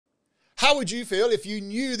How would you feel if you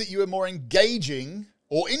knew that you were more engaging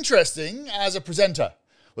or interesting as a presenter?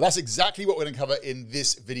 Well, that's exactly what we're going to cover in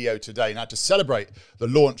this video today. Now, to celebrate the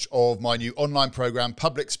launch of my new online program,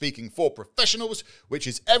 Public Speaking for Professionals, which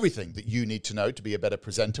is everything that you need to know to be a better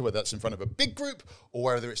presenter, whether that's in front of a big group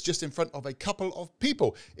or whether it's just in front of a couple of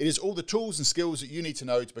people. It is all the tools and skills that you need to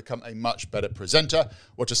know to become a much better presenter.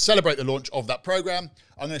 Well, to celebrate the launch of that program,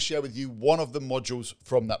 I'm going to share with you one of the modules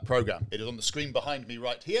from that program. It is on the screen behind me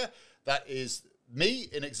right here. That is me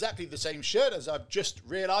in exactly the same shirt, as I've just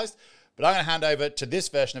realized. But I'm going to hand over to this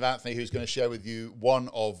version of Anthony, who's going to share with you one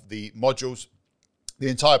of the modules. The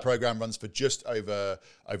entire program runs for just over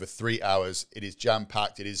 3 hours. It is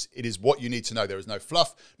jam-packed. It is what you need to know. There is no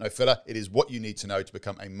fluff, no filler. It is what you need to know to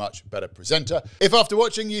become a much better presenter. If after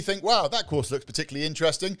watching you think, wow, that course looks particularly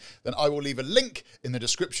interesting, then I will leave a link in the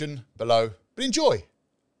description below. But enjoy,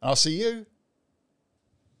 and I'll see you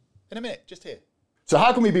in a minute, just here. So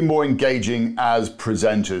how can we be more engaging as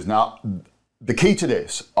presenters? Now, the key to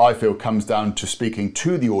this, I feel, comes down to speaking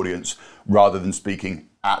to the audience rather than speaking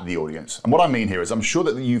at the audience. And what I mean here is I'm sure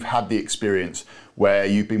that you've had the experience where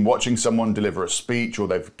you've been watching someone deliver a speech, or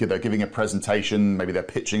they're giving a presentation, maybe they're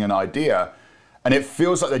pitching an idea, and it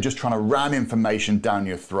feels like they're just trying to ram information down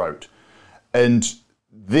your throat. And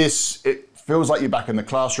it feels like you're back in the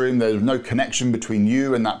classroom. There's no connection between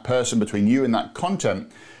you and that person, between you and that content.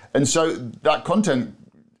 And so that content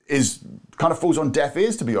kind of falls on deaf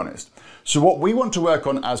ears, to be honest. So what we want to work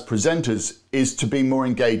on as presenters is to be more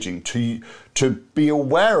engaging, to be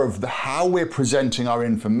aware of how we're presenting our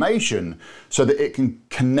information so that it can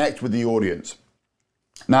connect with the audience.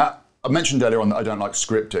 Now, I mentioned earlier on that I don't like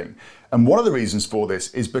scripting. And one of the reasons for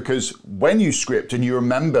this is because when you script and you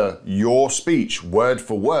remember your speech word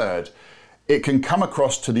for word, it can come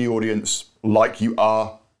across to the audience like you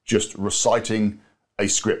are just reciting a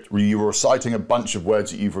script, where you're reciting a bunch of words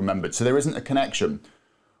that you've remembered. So there isn't a connection.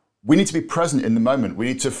 We need to be present in the moment. We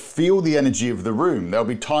need to feel the energy of the room. There'll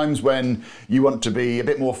be times when you want to be a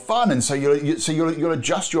bit more fun, and so you'll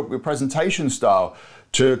adjust your presentation style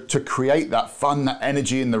to create that fun, that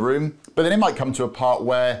energy in the room. But then it might come to a part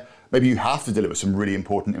where maybe you have to deliver some really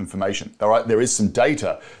important information. All right, there is some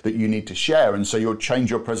data that you need to share, and so you'll change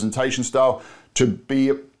your presentation style to be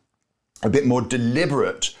a bit more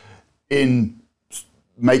deliberate in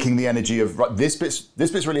making the energy of, right, this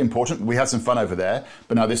bit's really important. We had some fun over there,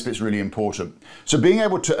 but now this bit's really important. So being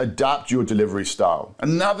able to adapt your delivery style.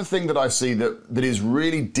 Another thing that I see that is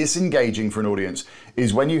really disengaging for an audience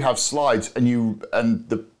is when you have slides and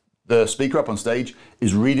the speaker up on stage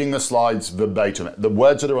is reading the slides verbatim. The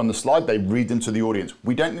words that are on the slide, they read them to the audience.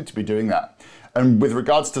 We don't need to be doing that. And with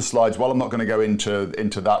regards to slides, while I'm not going to go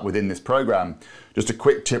into that within this program, just a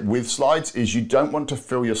quick tip with slides is you don't want to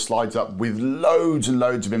fill your slides up with loads and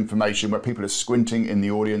loads of information where people are squinting in the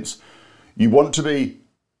audience. You want to be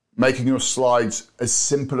making your slides as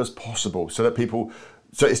simple as possible so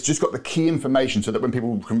it's just got the key information so that when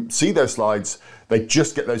people can see those slides, they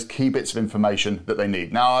just get those key bits of information that they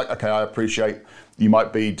need. Now, okay, I appreciate you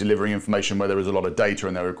might be delivering information where there is a lot of data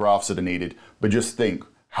and there are graphs that are needed, but just think,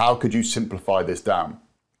 how could you simplify this down?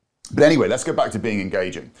 But anyway, let's go back to being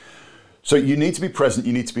engaging. So you need to be present,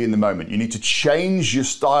 you need to be in the moment. You need to change your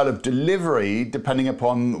style of delivery depending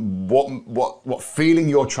upon what feeling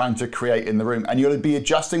you're trying to create in the room. And you'll be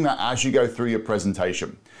adjusting that as you go through your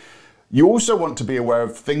presentation. You also want to be aware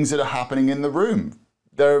of things that are happening in the room.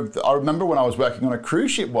 I remember when I was working on a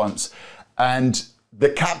cruise ship once, and the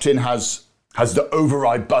captain has the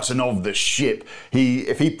override button of the ship.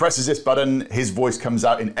 If he presses this button, his voice comes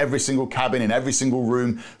out in every single cabin, in every single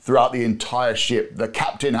room, throughout the entire ship. The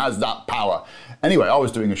captain has that power. Anyway, I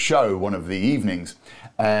was doing a show one of the evenings,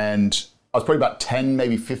 and I was probably about 10,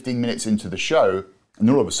 maybe 15 minutes into the show, and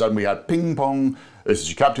all of a sudden we had ping pong, this is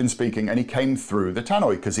your captain speaking, and he came through the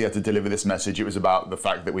tannoy because he had to deliver this message. It was about the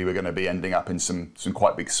fact that we were going to be ending up in some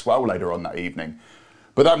quite big swell later on that evening.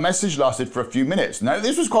 But that message lasted for a few minutes. Now,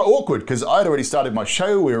 this was quite awkward because I had already started my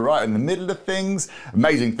show. We were right in the middle of things.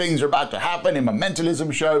 Amazing things are about to happen in my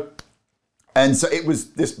mentalism show. And so it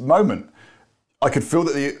was this moment. I could feel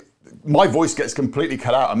that my voice gets completely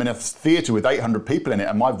cut out. I'm in a theater with 800 people in it,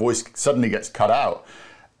 and my voice suddenly gets cut out.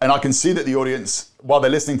 And I can see that the audience, while they're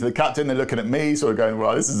listening to the captain, they're looking at me, sort of going,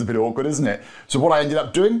 well, this is a bit awkward, isn't it? So what I ended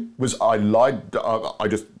up doing was I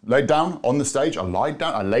just laid down on the stage. I laid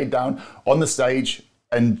down on the stage,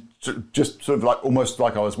 and just sort of like almost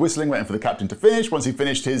like I was whistling, waiting for the captain to finish. Once he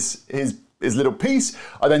finished his little piece,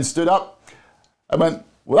 I then stood up and went,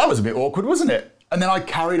 well, that was a bit awkward, wasn't it? And then I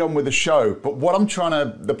carried on with the show. But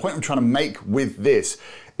the point I'm trying to make with this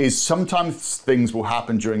is sometimes things will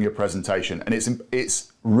happen during your presentation, and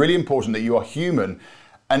it's really important that you are human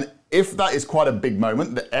And if that is quite a big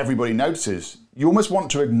moment that everybody notices, you almost want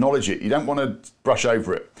to acknowledge it. You don't want to brush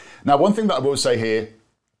over it. Now, one thing that I will say here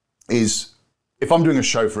is if I'm doing a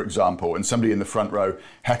show, for example, and somebody in the front row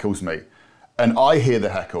heckles me and I hear the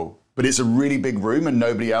heckle, but it's a really big room and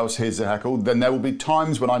nobody else hears the heckle, then there will be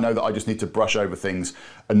times when I know that I just need to brush over things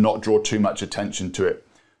and not draw too much attention to it.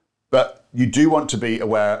 But you do want to be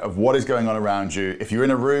aware of what is going on around you. If you're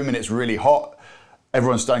in a room and it's really hot,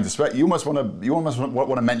 everyone's starting to sweat, you almost want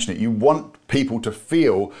to mention it. You want people to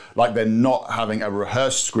feel like they're not having a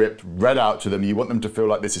rehearsed script read out to them. You want them to feel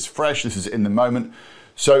like this is fresh, this is in the moment.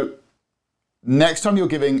 So next time you're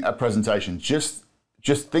giving a presentation, just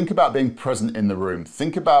think about being present in the room.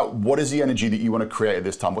 Think about what is the energy that you want to create at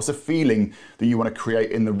this time. What's the feeling that you want to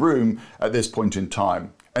create in the room at this point in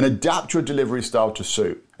time? And adapt your delivery style to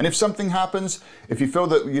suit. And if something happens, if you feel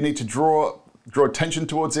that you need to draw attention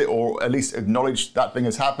towards it, or at least acknowledge that thing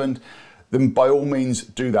has happened, then by all means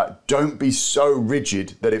do that. Don't be so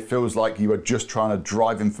rigid that it feels like you are just trying to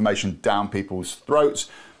drive information down people's throats.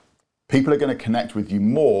 People are going to connect with you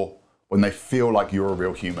more when they feel like you're a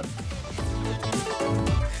real human.